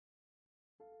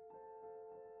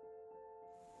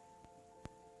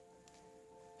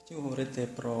Хотів говорити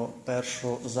про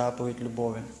першу заповідь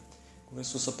любові. Коли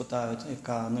Ісуса питають,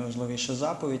 яка найважливіша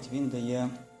заповідь, Він дає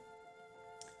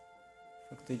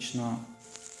фактично,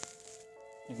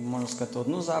 як можна сказати,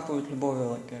 одну заповідь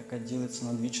любові, яка ділиться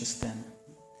на дві частини.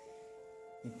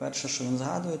 І перше, що Він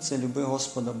згадує, це «люби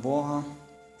Господа Бога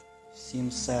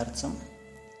всім серцем».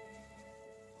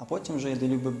 А потім вже йде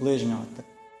 «люби ближнього». Так,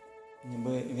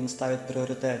 ніби Він ставить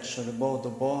пріоритет, що любов до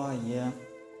Бога є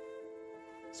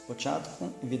спочатку,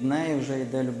 від неї вже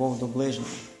йде любов до ближнього.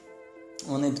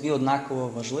 Вони дві однаково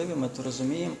важливі, ми то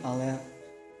розуміємо, але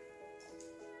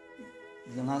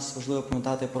для нас важливо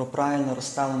пам'ятати про правильне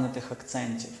розставлення тих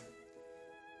акцентів.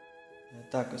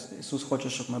 Так, Ісус хоче,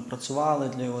 щоб ми працювали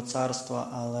для Його царства,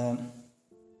 але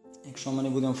якщо ми не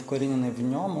будемо вкорінені в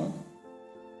Ньому,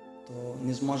 то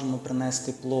не зможемо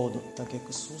принести плоду. Так як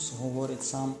Ісус говорить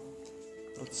сам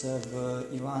про це в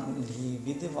Євангелії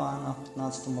від Івана, в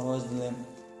 15 розділі.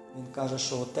 Він каже,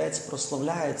 що Отець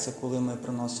прославляється, коли ми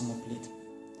приносимо плід.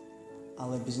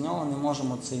 Але без Нього не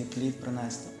можемо цей плід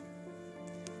принести.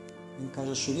 Він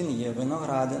каже, що Він є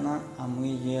виноградина, а ми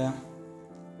є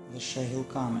лише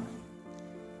гілками.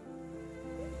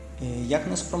 Як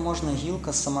неспроможна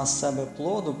гілка сама з себе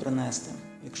плоду принести,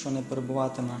 якщо не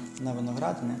перебуватиме на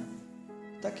виноградині,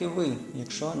 так і ви,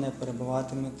 якщо не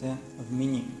перебуватимете в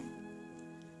мені.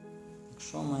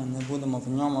 Якщо ми не будемо в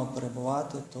ньому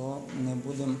перебувати, то не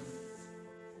будемо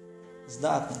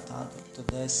здатні.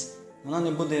 Тобто десь воно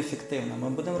не буде ефективно. Ми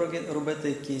будемо робити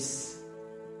якісь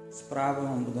справи,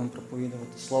 ми будемо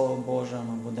проповідувати Слово Боже,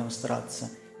 ми будемо старатися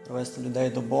привести людей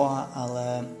до Бога,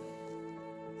 але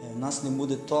в нас не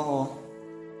буде того,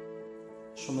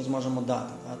 що ми зможемо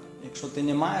дати. Якщо ти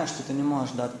не маєш, то ти не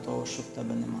можеш дати того, що в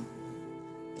тебе немає.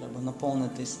 Треба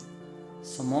наповнитись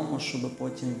самому, щоб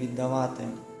потім віддавати.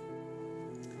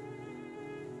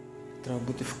 Треба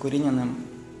бути вкоріненим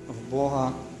в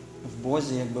Бога, в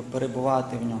Бозі, якби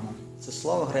перебувати в ньому. Це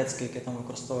слово грецьке, яке там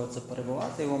використовується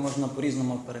перебувати, його можна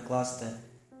по-різному перекласти,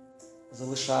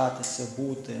 залишатися,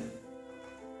 бути,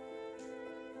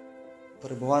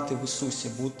 перебувати в Ісусі,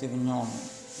 бути в ньому.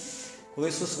 Коли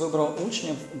Ісус вибрав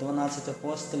учнів, 12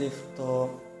 апостолів, то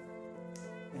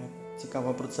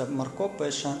цікаво про це Марко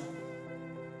пише.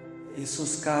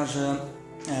 Ісус каже,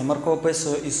 Марко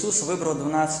описує, Ісус вибрав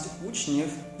 12 учнів,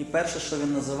 і перше, що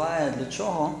Він називає, для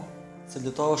чого? Це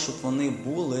для того, щоб вони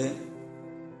були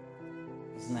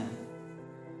з Ним.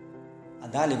 А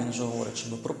далі Він вже говорить,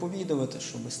 щоб проповідувати,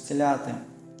 щоб зціляти.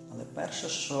 Але перше,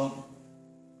 що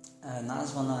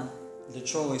названо, для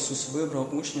чого Ісус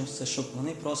вибрав учнів, це щоб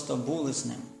вони просто були з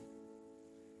Ним.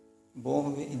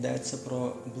 Богові йдеться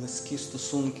про близькі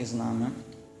стосунки з нами,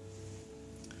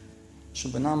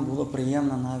 щоб нам було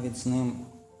приємно навіть з Ним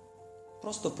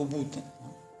просто побути.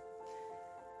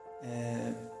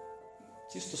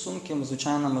 Ці стосунки,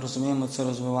 звичайно, ми розуміємо, це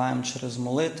розвиваємо через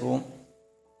молитву.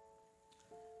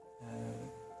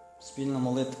 Спільна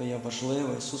молитва є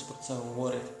важлива, Ісус про це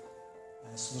говорить.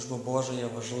 Служба Божа є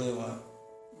важлива.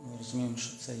 Ми розуміємо,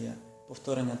 що це є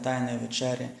повторення Тайної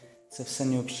вечері. Це все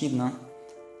необхідно.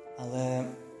 Але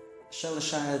ще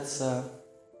лишається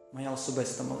моя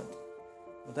особиста молитва.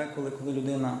 Бо деколи, коли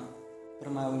людина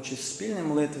приймає участь в спільній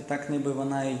молитві, так ніби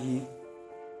вона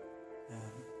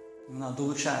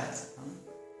долучається.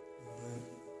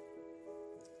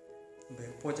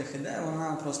 Потяг іде,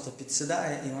 вона просто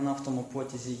підсідає і вона в тому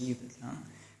потязі їде.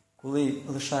 Коли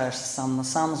лишаєшся сам на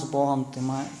сам з Богом,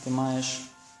 ти маєш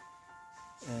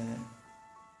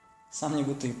сам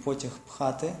ніби той потяг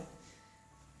пхати,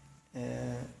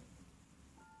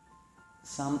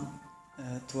 сам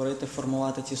творити,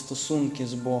 формувати ті стосунки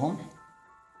з Богом.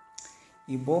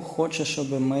 І Бог хоче,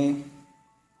 щоб ми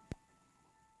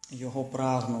Його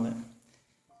прагнули.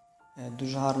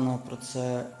 Дуже гарно про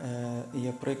це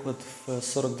є приклад в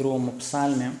 42-му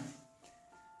псальмі.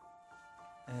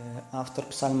 Автор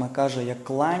псальма каже, як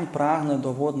лань прагне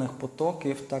до водних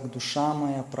потоків, так душа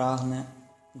моя прагне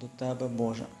до Тебе,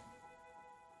 Боже.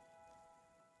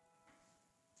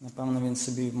 Напевно, він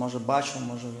собі, може, бачив,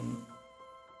 може він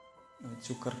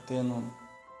цю картину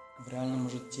в реальному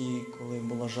житті, коли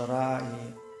була жара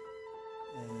і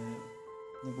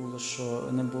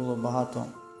не було багато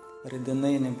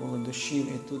рідини, не було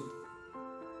дощів. І тут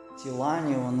ті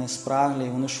лані, вони спраглі,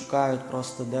 вони шукають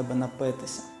просто, де би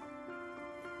напитися.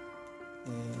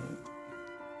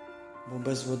 Бо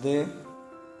без води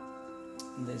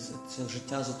десь це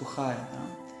життя затухає. Так?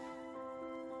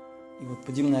 І от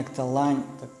подібно як та лань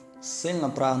так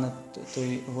сильно прагне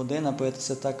тої води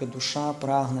напитися, так і душа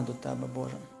прагне до Тебе,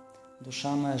 Боже.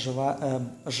 Душа моя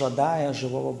жадає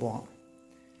живого Бога.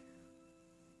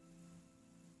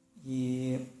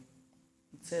 І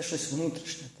це є щось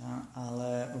внутрішнє,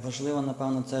 але важливо,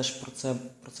 напевно, теж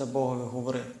про це Богові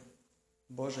говорити.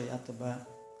 Боже, я тебе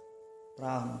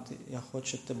прагну, я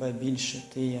хочу тебе більше,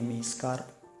 ти є мій скарб.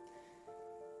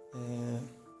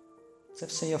 Це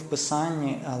все є в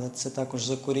Писанні, але це також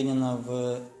закорінено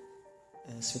в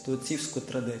святоотцівську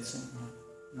традицію.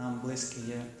 Нам близький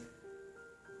є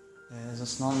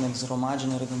засновник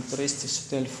згромадження редемтористів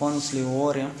святий Альфонс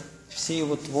Лігорі. Всі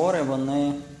його твори,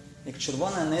 вони, як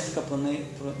червона нитка, вони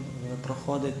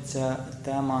проходить ця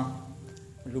тема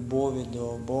любові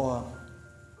до Бога,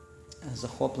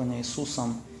 захоплення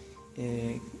Ісусом.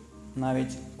 І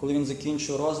навіть коли він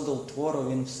закінчує розділ твору,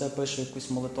 він все пише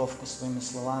якусь молитовку своїми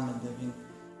словами, де він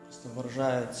просто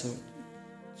виражає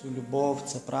цю любов,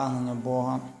 це прагнення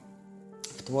Бога.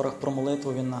 В творах про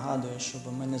молитву він нагадує, щоб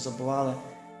ми не забували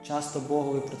часто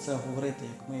Богові про це говорити,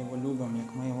 як ми його любимо,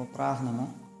 як ми його прагнемо.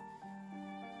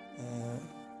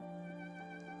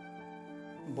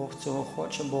 Бог цього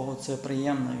хоче, Богу це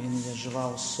приємно, він є жива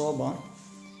особа.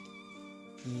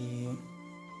 І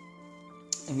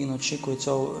він очікує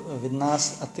цього від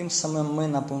нас, а тим самим ми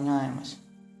наповняємось.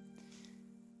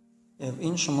 В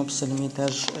іншому псалмі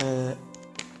теж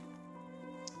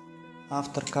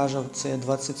автор каже, це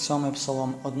 27-й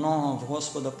псалом: «Одного в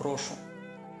Господа прошу,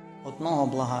 одного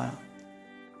благаю,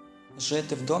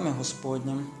 жити в домі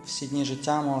Господнім всі дні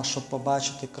життя мого, щоб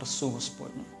побачити красу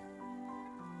Господню».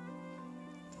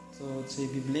 То цей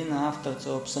біблійний автор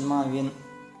цього псальма, він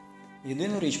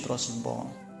єдину річ просить Бога.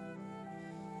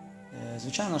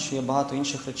 Звичайно, що є багато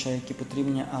інших речей, які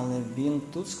потрібні, але він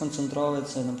тут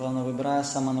сконцентровується, напевно, вибирає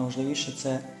саме найважливіше,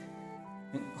 це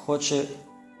він хоче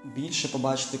більше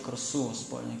побачити красу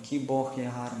Господню, який Бог є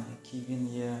гарний, який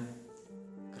він є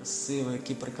красивий,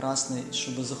 який прекрасний,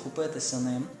 щоб захопитися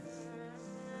ним.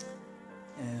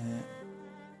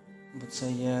 Бо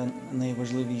це є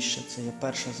найважливіше, це є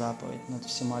перша заповідь над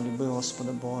всіма: люби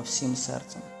Господа Бога всім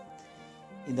серцем.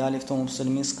 І далі в тому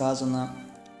псальмі сказано: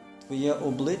 Твоє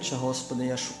обличчя, Господи,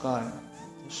 я шукаю.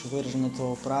 Це вираження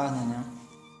Твого прагнення.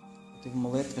 Ти в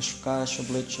молитві шукаєш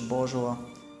обличчя Божого.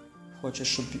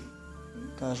 Хочеш, щоб,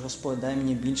 кажеш: Господь, дай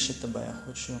мені більше Тебе. Я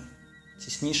хочу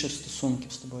тісніших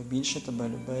стосунків з Тобою, більше Тебе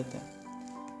любити.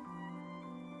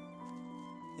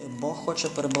 Бог хоче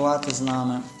перебувати з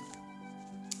нами.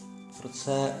 Про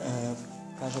це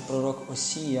каже пророк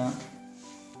Осія.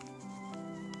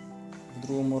 В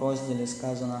 2 розділі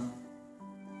сказано: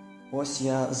 «Ось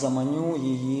я заманю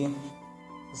її,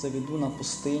 заведу на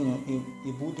пустиню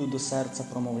і буду до серця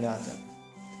промовляти».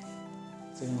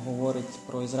 Це він говорить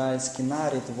про ізраїльський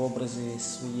народ в образі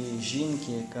своєї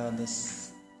жінки, яка десь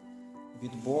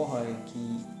від Бога,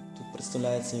 який тут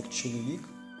представляється як чоловік.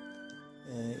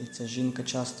 І ця жінка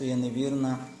часто є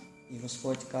невірна. І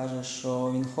Господь каже,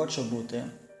 що Він хоче бути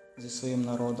зі своїм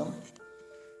народом.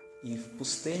 І в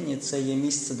пустині це є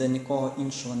місце, де нікого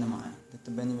іншого немає, де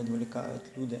тебе не відволікають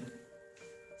люди.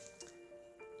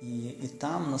 І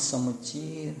там, на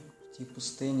самоті, в тій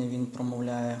пустині, Він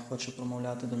хоче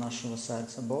промовляти до нашого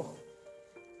серця.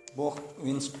 Бог,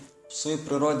 Він в своїй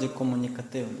природі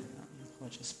комунікативний. Він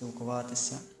хоче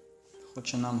спілкуватися,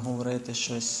 хоче нам говорити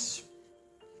щось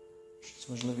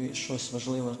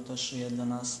важливе, те, що є для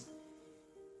нас.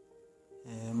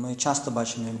 Ми часто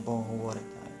бачимо, як Бог говорить.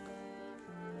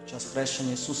 Під час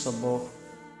хрещення Ісуса Бог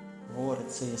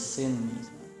говорить: це є Син мій,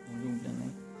 улюблений.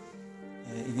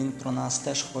 І Він про нас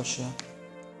теж хоче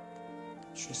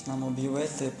щось нам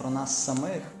об'явити, про нас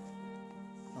самих,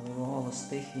 але його голос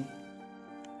тихий.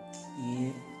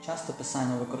 І часто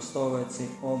Писання використовує цей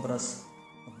образ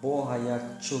Бога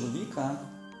як чоловіка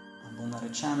або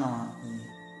нареченого,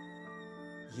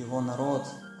 і його народ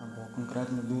або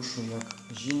конкретну душу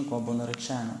як жінку або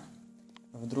наречену.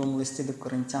 В 2 листі до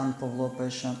Коринтян Павло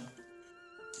пише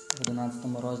в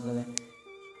 11 розділі,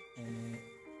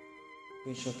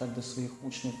 пише так до своїх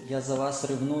учнів: «Я за вас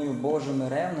ревную Божими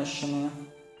ревнощами,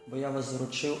 бо я вас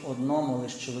заручив одному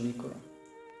лиш чоловікові,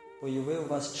 появив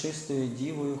вас чистою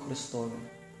Дівою Христовою».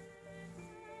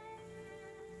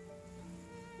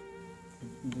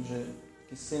 Дуже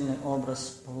такий сильний образ.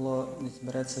 Павло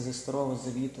береться зі Старого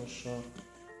Завіту, що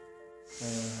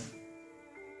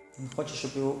він хоче,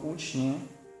 щоб його учні,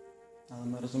 але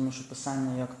ми розуміємо, що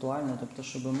Писання є актуальне, тобто,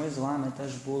 щоб ми з вами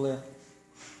теж були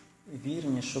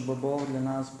вірні, щоб Бог для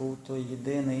нас був той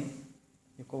єдиний,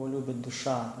 якого любить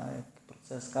душа. Так? Як про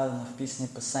це сказано в пісні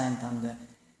Писань, там, де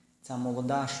ця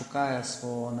молода шукає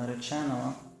свого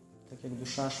нареченого, так як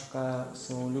душа шукає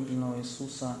свого улюбленого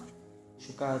Ісуса,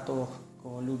 шукає того,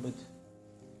 кого любить,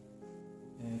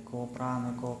 кого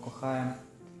прагне, кого кохає.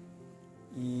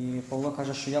 І Павло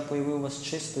каже, що я появив вас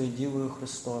чистою Дівою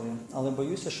Христовою. Але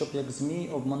боюся, щоб як Змій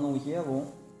обманув Єву,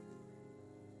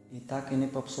 І так і не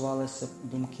попсувалися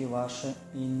думки ваші,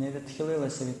 і не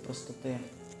відхилилися від простоти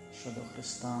щодо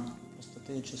Христа,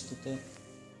 простоти і чистоти.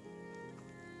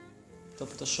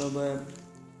 Тобто, щоб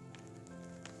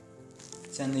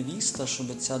ця невіста,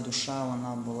 щоб ця душа,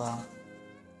 вона була,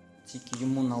 тільки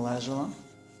йому належала,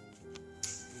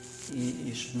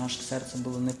 і щоб наше серце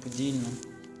було неподільне.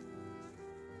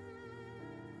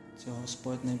 Цього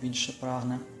Господь найбільше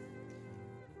прагне.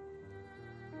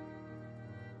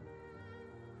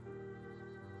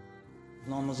 В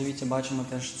Новому Завіті бачимо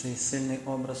теж цей сильний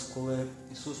образ, коли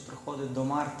Ісус приходить до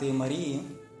Марти і Марії,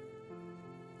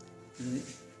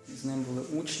 і з ним були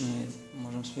учні,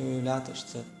 можемо собі уявляти, що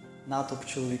це натовп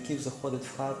чоловіків заходить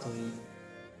в хату, і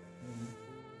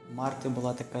Марти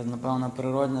була така, напевно,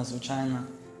 природна, звичайна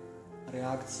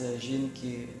реакція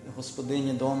жінки,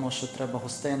 господині дому, що треба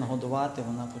гостей нагодувати,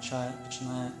 вона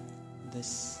починає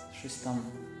десь щось там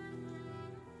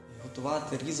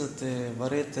готувати, різати,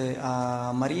 варити,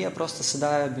 а Марія просто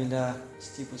сідає біля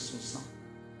стіп Ісуса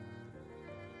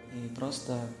і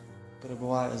просто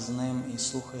перебуває з ним і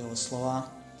слухає його слова.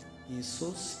 І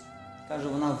Ісус каже,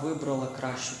 вона вибрала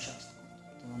кращу частку,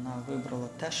 тобто вона вибрала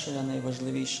те, що є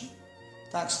найважливіше.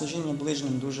 Так, служіння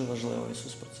ближнім дуже важливо,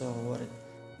 Ісус про це говорить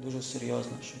дуже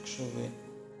серйозно, що якщо ви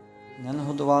не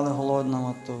нагодували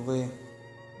голодного, то ви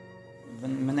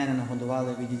мене не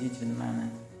нагодували, відійдіть від мене.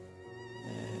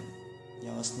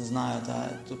 Я вас не знаю.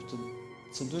 Тобто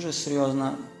це дуже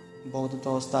серйозно, Бог до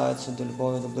того ставиться, до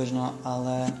любові, до ближнього,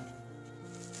 але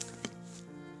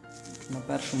на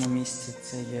першому місці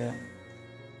це є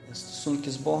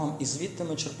стосунки з Богом, і звідти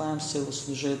ми черпаємо силу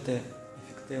служити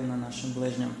ефективно нашим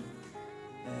ближнім.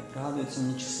 Пригадуються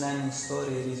мені численні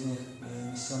історії різних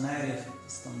місіонерів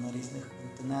там, на різних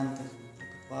континентах,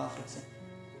 наприклад, в Африці,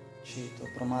 чи то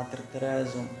про Матір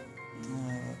Терезу.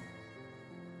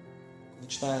 Коли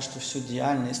читаєш ту всю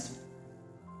діяльність,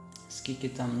 скільки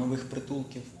там нових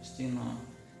притулків постійно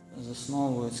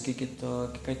засновують,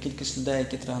 яка кількість людей,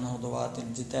 які треба нагодувати,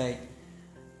 дітей.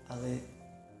 Але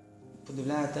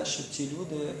подивляє те, що ці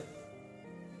люди,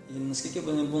 і наскільки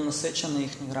б не був насичений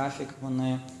їхній графік,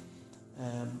 вони,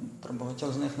 про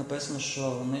багатьох з них написано,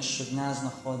 що вони щодня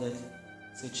знаходять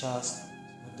цей час,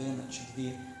 годину чи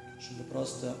дві, щоб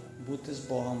просто бути з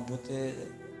Богом, бути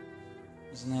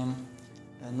з Ним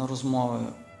на розмові,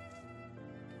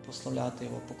 прославляти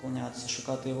Його, поклонятися,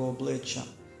 шукати Його обличчя.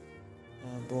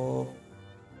 Бо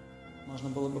можна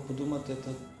було би подумати,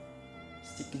 то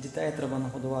стільки дітей треба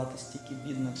нагодувати, стільки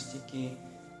бідних, стільки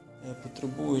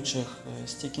потребуючих,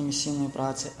 стільки місійної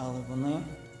праці, але вони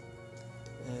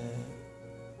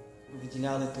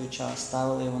виділяли той час,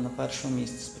 ставили його на першому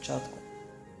місці спочатку.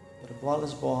 Перебували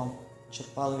з Богом,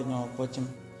 черпали від Нього, потім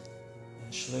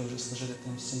йшли вже служити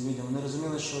тим всім людям. Вони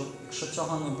розуміли, що якщо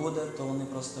цього не буде, то вони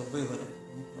просто вигорять.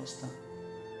 Вони просто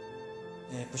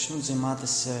почнуть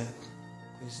займатися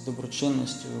якоюсь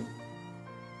доброчинністю,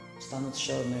 стануть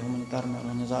ще одною гуманітарною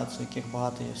організацією, яких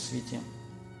багато є в світі,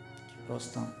 які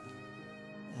просто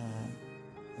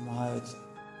допомагають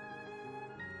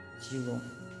тілу,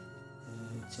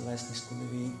 тілесній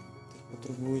складовій тих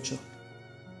потребуючих.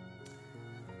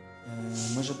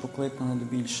 Ми же покликані до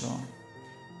більшого.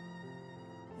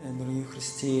 Дорогі в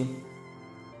Христі,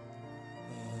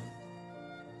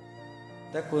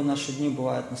 деколи наші дні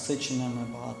бувають насиченими,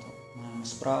 багато маємо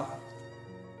справ,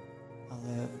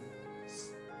 але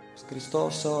скрізь того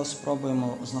всього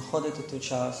спробуємо знаходити той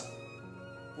час,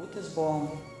 бути з Богом,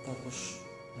 також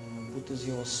бути з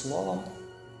Його Словом.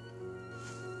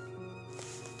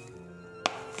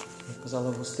 Як казав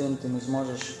Августин, ти не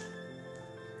зможеш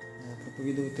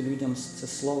проповідувати людям це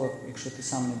слово, якщо ти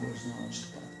сам не будеш з нього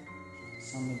читати.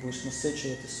 Сам не будеш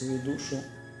насичувати свою душу,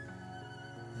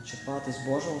 черпати з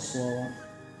Божого Слова,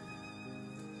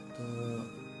 то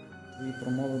твої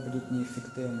промови будуть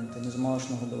неефективні, ти не зможеш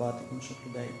нагодувати інших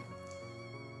людей.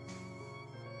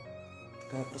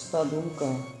 Така проста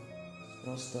думка,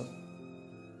 просто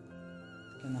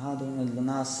таке нагадування для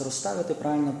нас розставити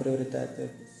правильно пріоритети,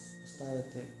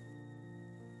 поставити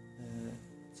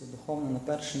це духовно на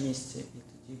перше місце, і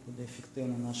тоді буде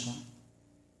ефективна наша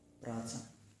праця.